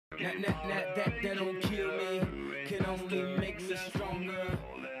That don't kill me, can only make me stronger.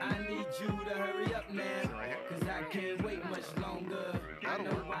 I need you to hurry up now, cause I can't wait much longer. I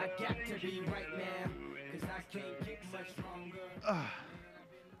know I got to be right now, cause I can't get much longer.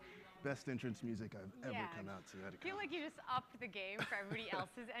 Best entrance music I've ever come out to. I feel like you just upped the game for everybody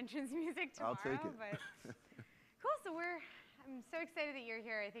else's entrance music tomorrow. I'll take it. But cool, so I'm so excited that you're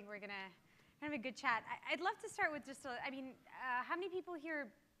here. I think we're gonna have a good chat. I'd love to start with just how many people here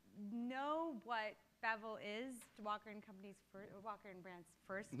know what Bevel is, Walker & Company's Walker & Brand's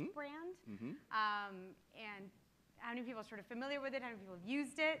first brand? And how many people are sort of familiar with it? How many people have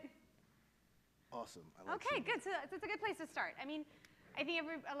used it? Awesome. Okay, good. So that's a good place to start. I mean, I think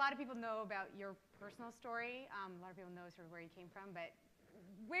a lot of people know about your personal story. A lot of people know sort of where you came from, but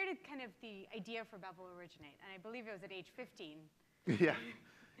where did kind of the idea for Bevel originate? And I believe it was at age 15.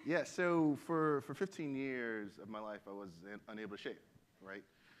 Yeah, so for 15 years of my life, I was unable to shave, right?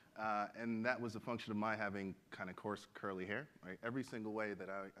 And that was a function of my having kind of coarse, curly hair, right? Every single way that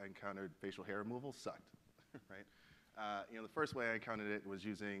I encountered facial hair removal sucked, right? The first way I encountered it was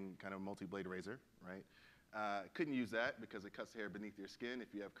using kind of a multi-blade razor, right? Couldn't use that because it cuts the hair beneath your skin.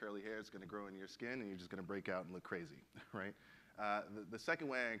 If you have curly hair, it's going to grow into your skin, and you're just going to break out and look crazy, right? The second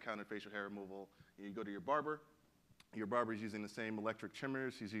way I encountered facial hair removal, you go to your barber. Your barber is using the same electric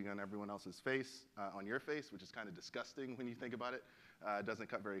trimmers he's using on everyone else's face, on your face, which is kind of disgusting when you think about it. It doesn't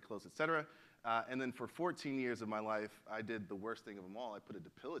cut very close, et cetera. And then for 14 years of my life, I did the worst thing of them all. I put a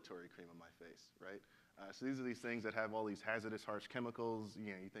depilatory cream on my face, right? So these are these things that have all these hazardous, harsh chemicals.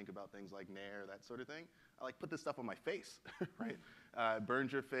 You think about things like Nair, that sort of thing. I put this stuff on my face, right? It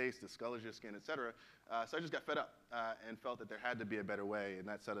burns your face, discolors your skin, et cetera. So I just got fed up and felt that there had to be a better way, and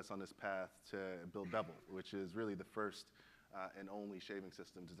that set us on this path to build Bevel, which is really the first and only shaving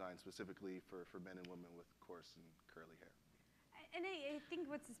system designed specifically for men and women with coarse and curly hair. And I think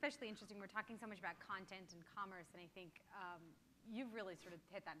what's especially interesting, we're talking so much about content and commerce, and I think you've really sort of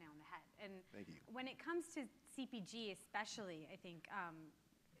hit that nail on the head. And thank you. When it comes to CPG especially, I think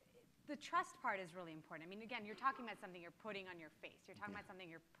the trust part is really important. I mean, again, you're talking about something you're putting on your face. You're talking about something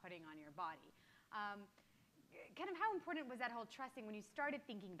you're putting on your body. Kind of how important was that whole trusting when you started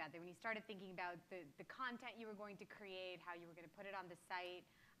thinking about that, when you started thinking about the content you were going to create, how you were going to put it on the site,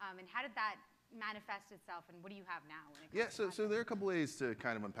 and how did that manifest itself, and what do you have now? So there are a couple ways to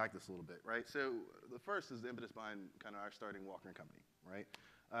kind of unpack this a little bit, right? So the first is the impetus behind kind of our starting Walker & Company, right?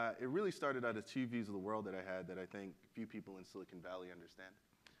 It really started out of two views of the world that I had that I think few people in Silicon Valley understand.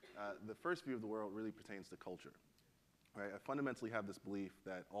 The first view of the world really pertains to culture, right? I fundamentally have this belief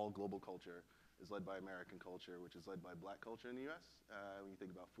that all global culture is led by American culture, which is led by black culture in the US, when you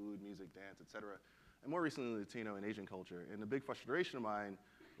think about food, music, dance, et cetera, and more recently Latino and Asian culture. And the big frustration of mine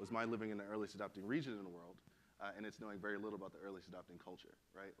was mine living in the earliest adopting region in the world, and it's knowing very little about the earliest adopting culture,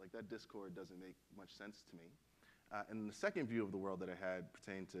 right? Like that discord doesn't make much sense to me. And the second view of the world that I had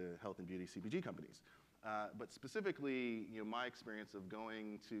pertained to health and beauty CPG companies. But specifically, my experience of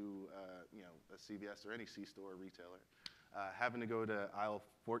going to a CVS or any C-store retailer, having to go to aisle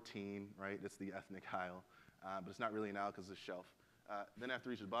 14, right? It's the ethnic aisle, but it's not really an aisle because it's a shelf. Then I have to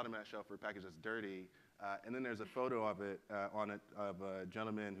reach the bottom of that shelf for a package that's dirty, and then there's a photo of it of a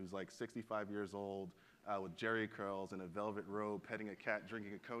gentleman who's like 65 years old with jerry curls and a velvet robe, petting a cat,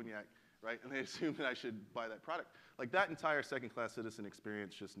 drinking a cognac, right? And they assume that I should buy that product. Like that entire second-class citizen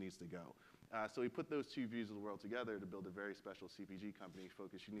experience just needs to go. So we put those two views of the world together to build a very special CPG company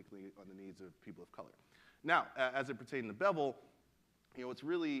focused uniquely on the needs of people of color. Now, as it pertains to Bevel, what's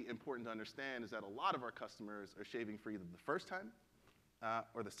really important to understand is that a lot of our customers are shaving for either the first time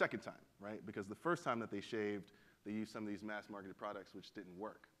or the second time, right? Because the first time that they shaved, they used some of these mass-marketed products which didn't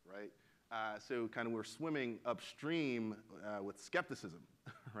work, right? So kind of we're swimming upstream with skepticism,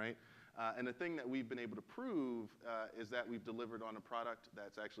 right? And the thing that we've been able to prove is that we've delivered on a product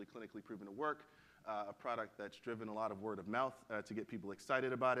that's actually clinically proven to work, a product that's driven a lot of word of mouth to get people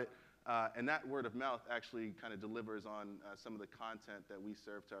excited about it. And that word of mouth actually kind of delivers on some of the content that we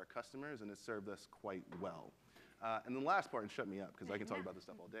serve to our customers, and it served us quite well. And the last part, and shut me up because I can talk about this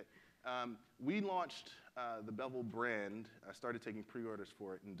stuff all day. We launched the Bevel brand, started taking pre-orders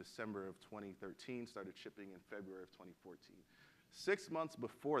for it in December of 2013, started shipping in February of 2014. 6 months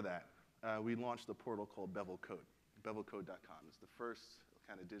before that, we launched a portal called Bevel Code, bevelcode.com. It's the first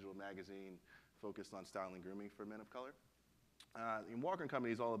kind of digital magazine focused on style and grooming for men of color. And Walker &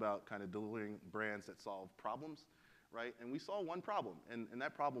 Company is all about kind of delivering brands that solve problems, right? And we saw one problem, and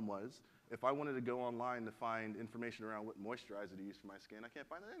that problem was if I wanted to go online to find information around what moisturizer to use for my skin, I can't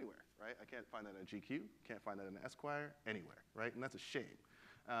find that anywhere, right? I can't find that in GQ, can't find that in Esquire, anywhere, right? And that's a shame.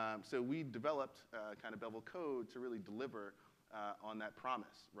 So we developed kind of Bevel Code to really deliver on that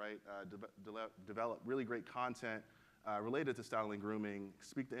promise, right? Develop really great content related to styling and grooming,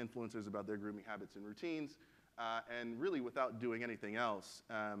 speak to influencers about their grooming habits and routines, and really without doing anything else,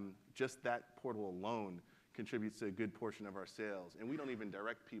 just that portal alone contributes to a good portion of our sales. And we don't even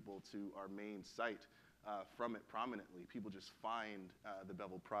direct people to our main site from it prominently. People just find the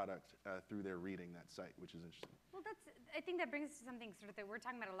Bevel product through their reading that site, which is interesting. Well, I think that brings us to something sort of that we're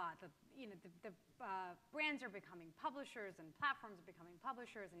talking about a lot. The brands are becoming publishers, and platforms are becoming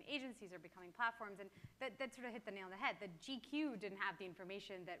publishers, and agencies are becoming platforms, and that sort of hit the nail on the head. That GQ didn't have the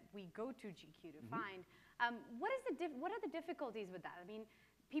information that we go to GQ to find. What are the difficulties with that? I mean,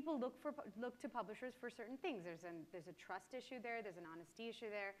 people look to publishers for certain things. There's a trust issue there. There's an honesty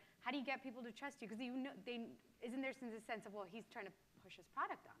issue there. How do you get people to trust you? Because isn't there a sense of, well, he's trying to push his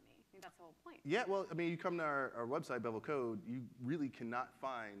product on me? I think that's the whole point. Yeah, well, I mean, you come to our website, Bevel Code, you really cannot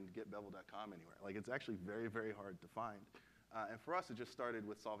find getbevel.com anywhere. Like, it's actually very, very hard to find. And for us, it just started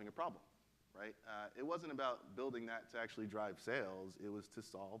with solving a problem, right? It wasn't about building that to actually drive sales. It was to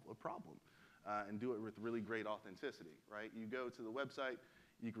solve a problem and do it with really great authenticity, right? You go to the website,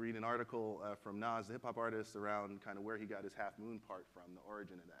 you can read an article from Nas, the hip-hop artist, around kind of where he got his Half Moon part from, the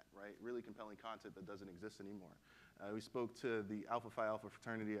origin of that, right? Really compelling content that doesn't exist anymore. We spoke to the Alpha Phi Alpha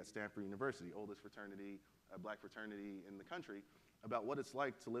fraternity at Stanford University, oldest fraternity, black fraternity in the country, about what it's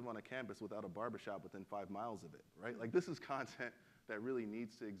like to live on a campus without a barbershop within 5 miles of it, right? Like, this is content that really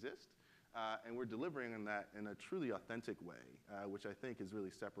needs to exist, and we're delivering on that in a truly authentic way, which I think has really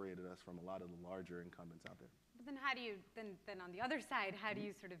separated us from a lot of the larger incumbents out there. But then how do you, then on the other side, how do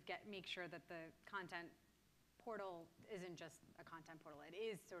you sort of make sure that the content portal isn't just a content portal? It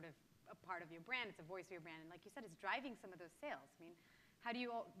is sort of a part of your brand. It's a voice of your brand. And like you said, it's driving some of those sales. I mean, how do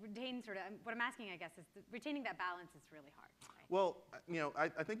you retain sort of, what I'm asking, I guess, is retaining that balance is really hard. Right? Well, you know, I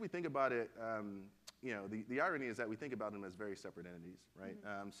think we think about it, you know, the irony is that we think about them as very separate entities, right?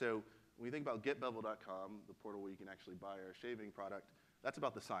 So when you think about getbevel.com, the portal where you can actually buy our shaving product, that's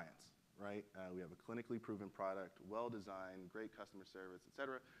about the science, right? We have a clinically proven product, well-designed, great customer service, et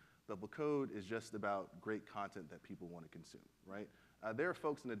cetera. Bevel Code is just about great content that people want to consume, right? There are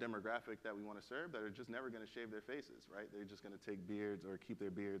folks in the demographic that we want to serve that are just never going to shave their faces, right? They're just going to take beards or keep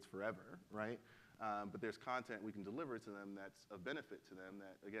their beards forever, right? But there's content we can deliver to them that's of benefit to them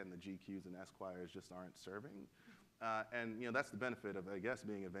that, again, the GQs and Esquires just aren't serving. And you know, that's the benefit of, I guess,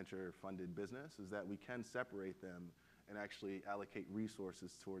 being a venture-funded business, is that we can separate them and actually allocate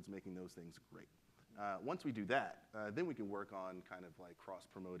resources towards making those things great. Once we do that, then we can work on kind of like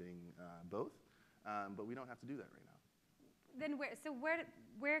cross-promoting both, but we don't have to do that right now. Then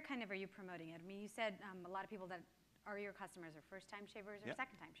where kind of are you promoting it? I mean, you said a lot of people that are your customers are first-time shavers or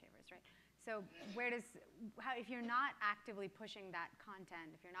second-time shavers, right? So if you're not actively pushing that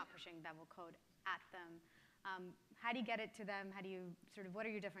content, if you're not pushing Bevel Code at them, how do you get it to them? How do you what are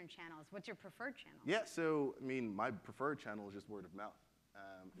your different channels? What's your preferred channel? Yeah, so I mean, my preferred channel is just word of mouth.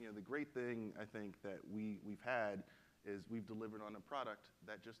 You know, the great thing I think that we've had is we've delivered on a product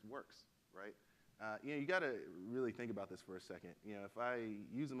that just works, right? You know, you got to really think about this for a second. You know, if I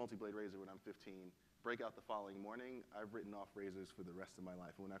use a multi-blade razor when I'm 15, break out the following morning, I've written off razors for the rest of my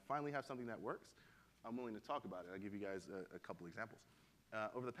life. And when I finally have something that works, I'm willing to talk about it. I'll give you guys a couple examples.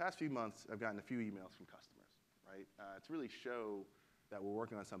 Over the past few months, I've gotten a few emails from customers, right? To really show that we're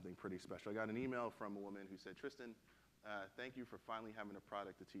working on something pretty special. I got an email from a woman who said, Tristan, thank you for finally having a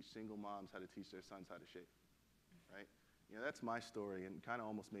product to teach single moms how to teach their sons how to shave, right? You know, that's my story, and kind of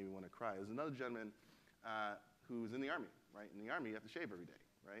almost made me want to cry. There's another gentleman who's in the Army, right? In the Army, you have to shave every day,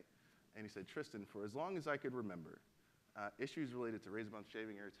 right? And he said, Tristan, for as long as I could remember, issues related to razor bump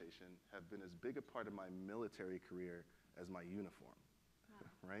shaving irritation have been as big a part of my military career as my uniform,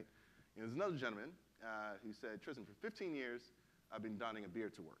 right? And there's another gentleman who said, Tristan, for 15 years, I've been donning a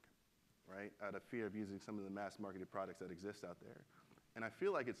beard to work, right? Out of fear of using some of the mass-marketed products that exist out there. And I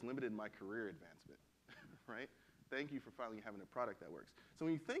feel like it's limited my career advancement, right? Thank you for finally having a product that works. So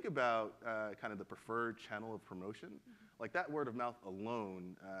when you think about kind of the preferred channel of promotion, like that word of mouth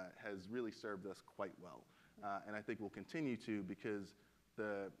alone has really served us quite well. And I think we'll continue to, because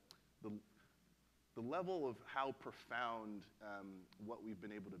the level of how profound what we've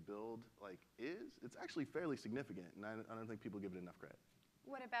been able to build it's actually fairly significant, and I don't think people give it enough credit.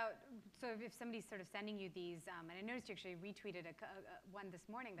 What about, so if somebody's sort of sending you these, and I noticed you actually retweeted one this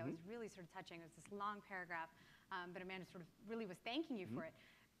morning that was really sort of touching. It was this long paragraph, but Amanda sort of really was thanking you for it.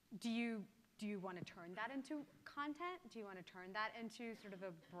 Do you want to turn that into content? Do you want to turn that into sort of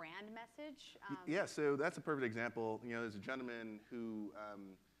a brand message? Yeah, so that's a perfect example. You know, there's a gentleman who,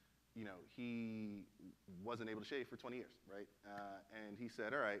 you know, he wasn't able to shave for 20 years, right? And he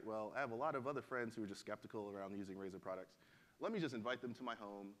said, all right, well, I have a lot of other friends who are just skeptical around using razor products. let me just invite them to my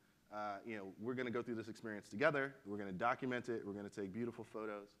home. We're going to go through this experience together. We're going to document it. We're going to take beautiful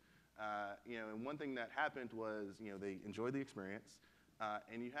photos. And one thing that happened was, they enjoyed the experience.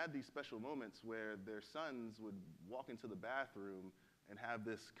 And you had these special moments where their sons would walk into the bathroom and have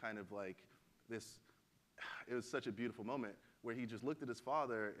this kind of like this, it was such a beautiful moment where he just looked at his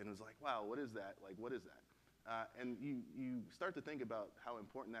father and was like, wow, what is that? Like, what is that? And you start to think about how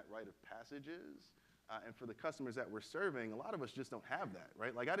important that rite of passage is. And for the customers that we're serving, a lot of us just don't have that,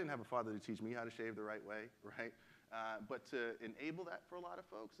 right? Like, I didn't have a father to teach me how to shave the right way, right? But to enable that for a lot of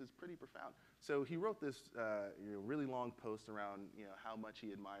folks is pretty profound. So he wrote this really long post around how much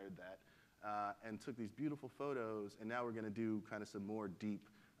he admired that, and took these beautiful photos. And now we're going to do kind of some more deep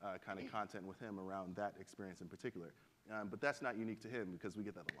kind of content with him around that experience in particular. But that's not unique to him because we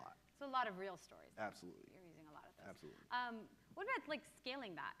get that a lot. So a lot of real stories. Absolutely. You're using a lot of those. Absolutely. What about like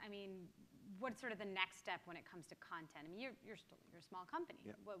scaling that? I mean, what's sort of the next step when it comes to content? I mean, you're a small company.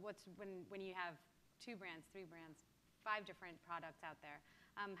 Yeah. What's when you have 2 brands, 3 brands, 5 different products out there?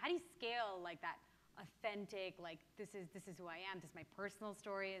 How do you scale like that authentic, like this is who I am, this is my personal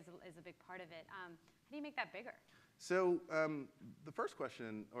story is a big part of it. How do you make that bigger? So the first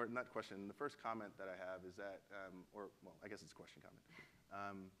question, or not question, the first comment that I have is that, I guess it's a question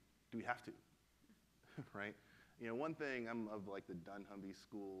comment. Do we have to, right? One thing, I'm of like the Dunnhumby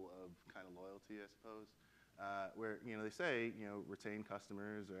school of kind of loyalty, I suppose, where they say retained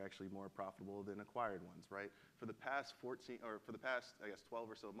customers are actually more profitable than acquired ones, right? For the past 14, or for the past, I guess,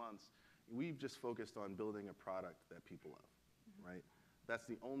 12 or so months, we've just focused on building a product that people love, right? That's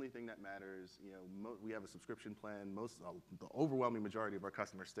the only thing that matters. We have a subscription plan. The overwhelming majority of our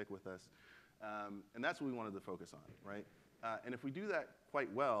customers stick with us, and that's what we wanted to focus on, right? And if we do that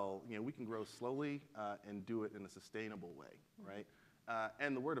quite well, we can grow slowly and do it in a sustainable way, right?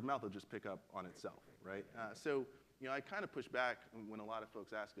 And the word of mouth will just pick up on itself, right? So I kind of push back when a lot of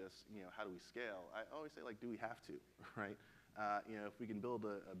folks ask us, how do we scale? I always say, like, do we have to, right? If we can build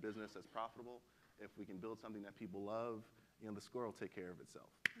a business that's profitable, if we can build something that people love, the score will take care of itself.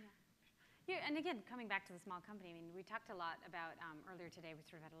 Yeah, and again, coming back to the small company, I mean, we talked a lot about, earlier today, we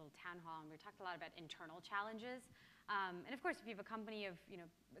sort of had a little town hall, and we talked a lot about internal challenges. And of course, if you have a company of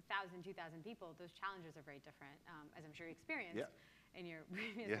 1,000, 2,000 people, those challenges are very different, as I'm sure you experienced in your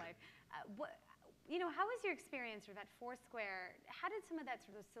previous life. How was your experience sort of at Foursquare? How did some of that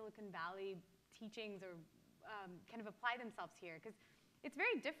sort of Silicon Valley teachings or kind of apply themselves here? Because it's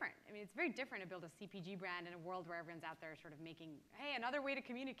very different. I mean, it's very different to build a CPG brand in a world where everyone's out there sort of making, hey, another way to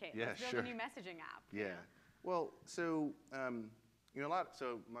communicate. Yeah, Let's build a new messaging app. Yeah. Well, so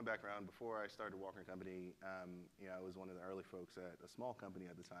so my background before I started Walker & Company, I was one of the early folks at a small company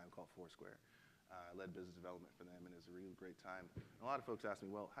at the time called Foursquare. I led business development for them, and it was a really great time. And a lot of folks ask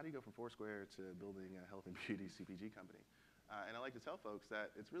me, well, how do you go from Foursquare to building a health and beauty CPG company? And I like to tell folks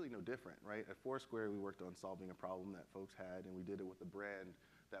that it's really no different, right? At Foursquare, we worked on solving a problem that folks had, and we did it with a brand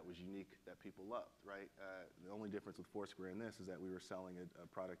that was unique, that people loved, right? The only difference with Foursquare in this is that we were selling a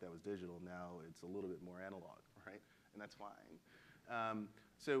product that was digital. Now it's a little bit more analog, right? And that's fine.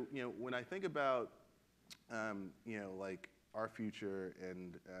 So when I think about like our future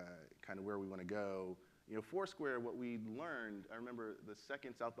and kind of where we want to go, Foursquare, what we learned, I remember the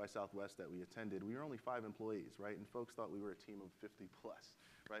second South by Southwest that we attended, we were only 5 employees, right? And folks thought we were a team of 50 plus,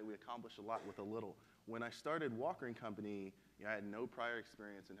 right? We accomplished a lot with a little. When I started Walker & Company, I had no prior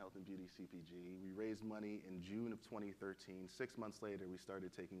experience in health and beauty CPG. We raised money in June of 2013. 6 months later, we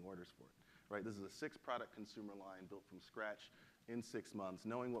started taking orders for it, right? This is a 6-product consumer line built from scratch in 6 months.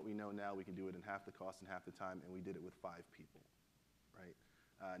 Knowing what we know now, we can do it in half the cost and half the time, and we did it with 5 people, right?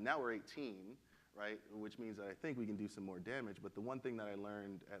 Now we're 18. Right, which means that I think we can do some more damage. But the one thing that I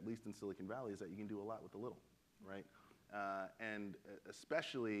learned, at least in Silicon Valley, is that you can do a lot with a little, right? And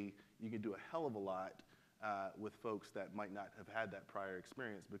especially, you can do a hell of a lot with folks that might not have had that prior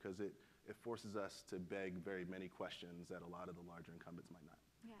experience, because it forces us to beg very many questions that a lot of the larger incumbents might not.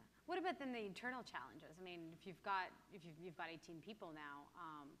 Yeah. What about then the internal challenges? I mean, if you've got 18 people now,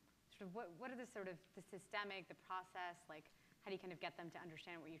 sort of what are the sort of the systemic, the process, like? How do you kind of get them to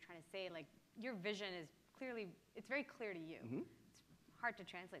understand what you're trying to say? Like, your vision is clearly, it's very clear to you. Mm-hmm. It's hard to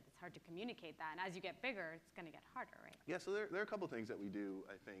translate. It's hard to communicate that. And as you get bigger, it's going to get harder, right? Yeah, so there are a couple things that we do,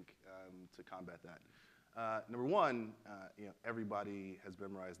 I think, to combat that. Number one, everybody has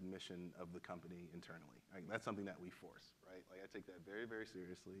memorized the mission of the company internally. Right? That's something that we force, right? Like, I take that very, very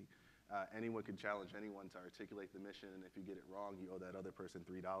seriously. Anyone can challenge anyone to articulate the mission, and if you get it wrong, you owe that other person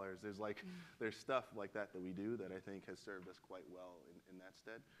 $3. There's stuff like that we do that I think has served us quite well in that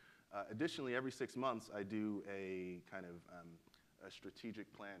stead. Additionally, every 6 months, I do a kind of a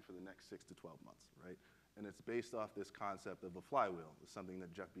strategic plan for the next 6 to 12 months, right? and it's based off this concept of a flywheel. It's something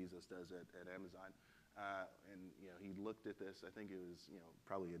that Jeff Bezos does at Amazon. And he looked at this, I think it was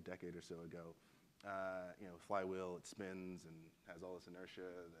probably a decade or so ago. Flywheel, it spins and has all this inertia.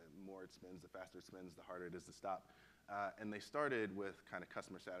 The more it spins, the faster it spins, the harder it is to stop. And they started with kind of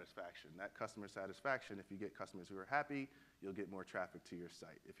customer satisfaction. That customer satisfaction, if you get customers who are happy, you'll get more traffic to your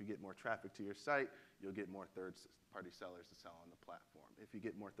site. If you get more traffic to your site, you'll get more third-party sellers to sell on the platform. If you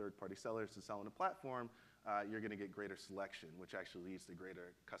get more third-party sellers to sell on the platform, you're going to get greater selection, which actually leads to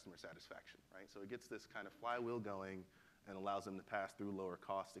greater customer satisfaction, right? So it gets this kind of flywheel going and allows them to pass through lower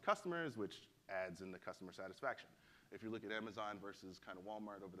costs to customers, which adds in the customer satisfaction. If you look at Amazon versus kind of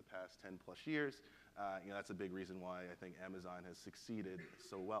Walmart over the past 10 plus years, that's a big reason why I think Amazon has succeeded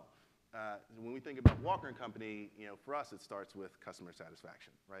so well. When we think about Walker & Company, for us it starts with customer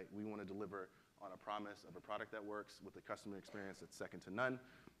satisfaction, right? We want to deliver on a promise of a product that works with a customer experience that's second to none.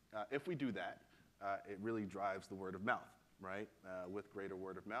 If we do that, it really drives the word of mouth, right? With greater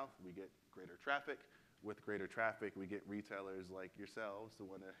word of mouth, we get greater traffic. With greater traffic, we get retailers like yourselves to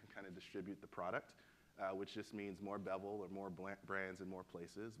want to kind of distribute the product, which just means more Bevel or more brands in more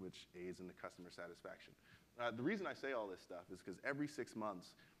places, which aids in the customer satisfaction. The reason I say all this stuff is because every 6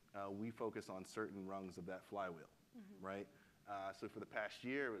 months, we focus on certain rungs of that flywheel, right? So for the past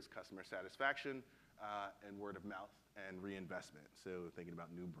year, it was customer satisfaction and word of mouth and reinvestment. So thinking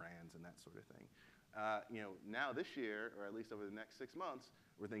about new brands and that sort of thing. Now this year, or at least over the next 6 months,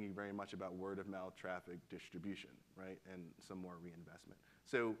 we're thinking very much about word of mouth, traffic, distribution, right, and some more reinvestment.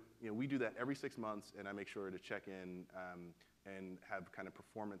 So we do that every 6 months, and I make sure to check in and have kind of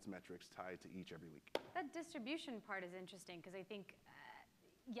performance metrics tied to each every week. That distribution part is interesting because I think,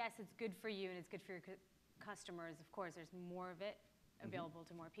 yes, it's good for you and it's good for your customers. Of course, there's more of it available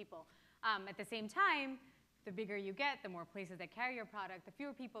to more people. At the same time, the bigger you get, the more places that carry your product, the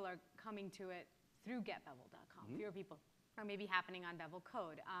fewer people are coming to it through getbevel.com. Fewer people are maybe happening on Bevel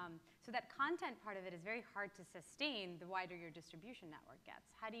Code. So that content part of it is very hard to sustain the wider your distribution network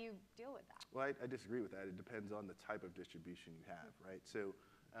gets. How do you deal with that? Well, I disagree with that. It depends on the type of distribution you have, right? So,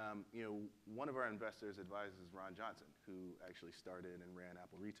 one of our investors advises Ron Johnson, who actually started and ran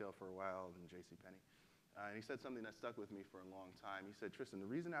Apple Retail for a while and JCPenney. And he said something that stuck with me for a long time. He said, Tristan, the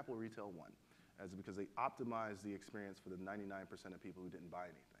reason Apple Retail won is because they optimized the experience for the 99% of people who didn't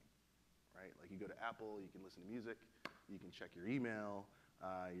buy anything, right? Like you go to Apple, you can listen to music, you can check your email,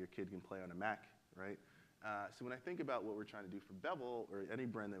 your kid can play on a Mac, right? So when I think about what we're trying to do for Bevel or any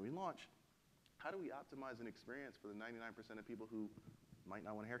brand that we launch, how do we optimize an experience for the 99% of people who might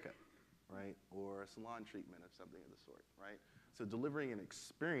not want a haircut, right? Or a salon treatment of something of the sort, right? So delivering an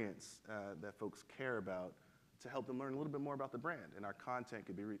experience that folks care about to help them learn a little bit more about the brand. And our content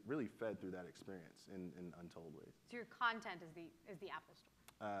could be really fed through that experience in untold ways. So your content is the Apple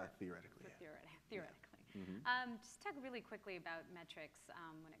Store? Theoretically, yeah. Theoretically. Just talk really quickly about metrics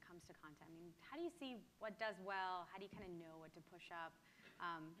when it comes to content. I mean, how do you see what does well? How do you kind of know what to push up?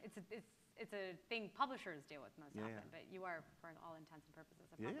 It's a thing publishers deal with most often, but you are, for all intents and purposes,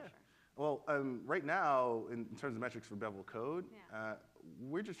 a publisher. Well, right now, in terms of metrics for Bevel Code,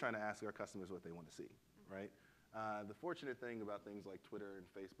 we're just trying to ask our customers what they want to see, right? The fortunate thing about things like Twitter and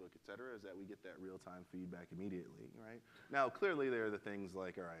Facebook, et cetera, is that we get that real-time feedback immediately, right? Now, clearly, there are the things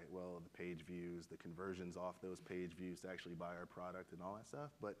like, all right, well, the page views, the conversions off those page views to actually buy our product and all that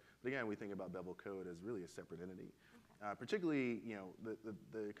stuff. But again, we think about Bevel Code as really a separate entity. Particularly,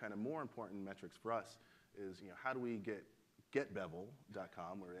 the kind of more important metrics for us is, how do we get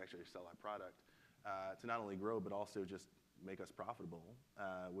Bevel.com, where we actually sell our product, to not only grow, but also just make us profitable,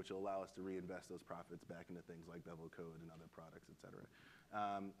 which will allow us to reinvest those profits back into things like Bevel Code and other products, et cetera.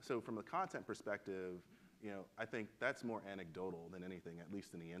 So from a content perspective, I think that's more anecdotal than anything, at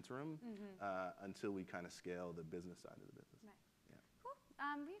least in the interim, until we kind of scale the business side of the business. Right. Yeah. Cool.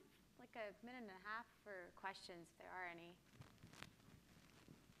 We have like a minute and a half for questions, if there are any.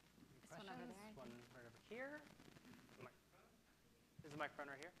 This one over there. One right over here. There's a microphone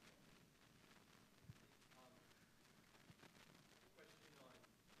right here.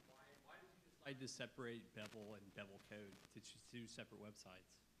 To separate Bevel and Bevel Code to two separate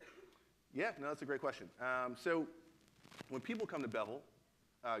websites? Yeah, no, that's a great question. So when people come to Bevel,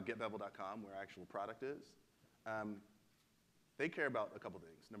 getbevel.com, where our actual product is, they care about a couple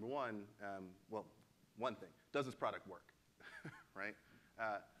things. Number one, one thing, does this product work, right?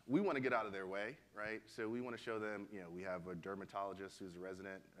 We want to get out of their way, right? So we want to show them, we have a dermatologist who's a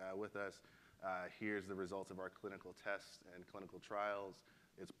resident with us. Here's the results of our clinical tests and clinical trials.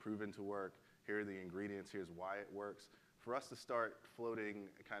 It's proven to work. Here are the ingredients. Here's why it works. For us to start floating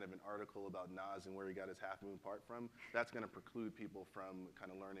kind of an article about Nas and where he got his half moon part from, that's going to preclude people from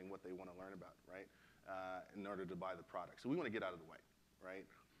kind of learning what they want to learn about, right? in order to buy the product. So we want to get out of the way, right?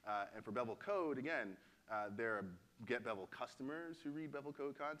 And for Bevel Code, again, there are Get Bevel customers who read Bevel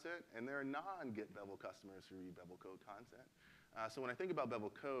Code content, and there are non-Get Bevel customers who read Bevel Code content. So when I think about Bevel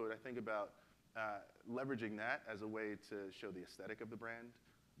Code, I think about leveraging that as a way to show the aesthetic of the brand,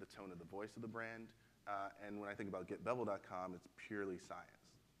 the tone of the voice of the brand, and when I think about getbevel.com, it's purely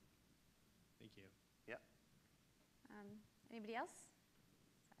science. Thank you. Yeah. Anybody else?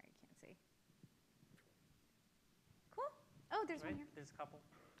 Sorry, I can't see. Cool. Oh, there's one here. There's a couple.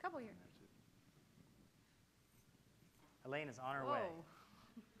 Couple here. Elaine is on her way.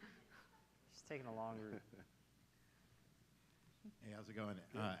 She's taking a long route. Hey, how's it going?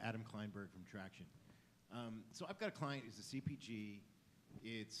 Adam Kleinberg from Traction. So I've got a client who's a CPG.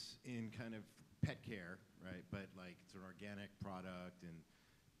 It's in kind of pet care, right? But like it's an organic product, and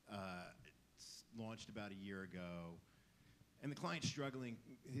it's launched about a year ago. And the client's struggling.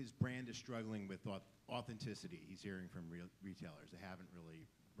 His brand is struggling with authenticity. He's hearing from retailers. They haven't really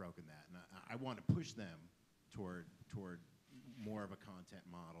broken that, and I want to push them toward more of a content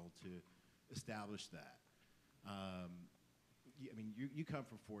model to establish that. I mean, you come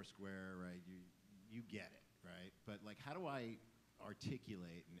from Foursquare, right? You get it, right? But like, how do I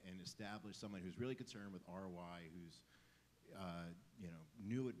articulate and establish someone who's really concerned with ROI, who's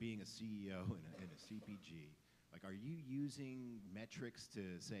new at being a CEO in a CPG? Like, are you using metrics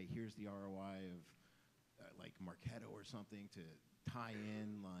to say, here's the ROI of like Marketo or something to tie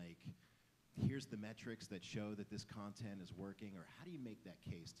in, like, here's the metrics that show that this content is working, or how do you make that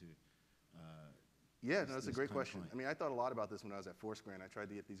case to Yeah, no, that's a great question. I mean, I thought a lot about this when I was at Foursquare, and I tried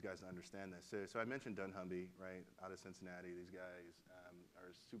to get these guys to understand this. So I mentioned dunnhumby, right, out of Cincinnati. These guys are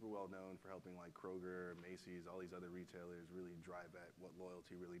super well known for helping like Kroger, Macy's, all these other retailers really drive at what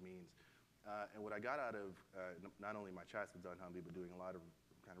loyalty really means. And what I got out of not only my chats with dunnhumby, but doing a lot of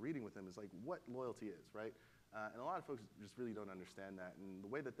kind of reading with them is like what loyalty is, right? And a lot of folks just really don't understand that. And the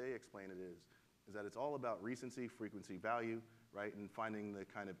way that they explain it is that it's all about recency, frequency, value, right? And finding the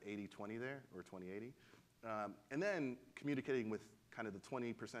kind of 80-20 there, or 20-80. And then communicating with kind of the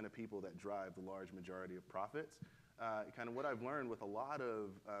 20% of people that drive the large majority of profits. Kind of what I've learned with a lot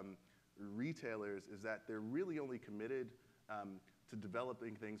of retailers is that they're really only committed to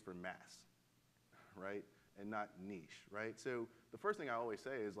developing things for mass, right? And not niche, right? So the first thing I always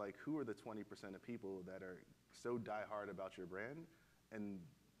say is like, who are the 20% of people that are so diehard about your brand? And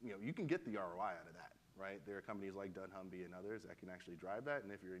you can get the ROI out of that, right? There are companies like dunnhumby and others that can actually drive that.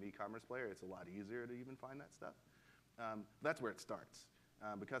 And if you're an e-commerce player, it's a lot easier to even find that stuff. That's where it starts,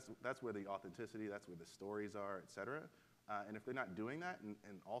 because that's where the authenticity, that's where the stories are, et cetera. And if they're not doing that and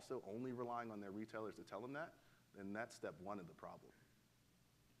also only relying on their retailers to tell them that, then that's step one of the problem.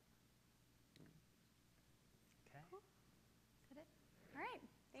 Okay. Cool. Is that it? All right.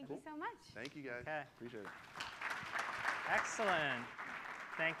 Thank you so much. Thank you, guys. Okay. Appreciate it. Excellent.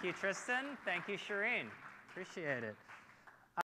 Thank you, Tristan. Thank you, Shareen. Appreciate it.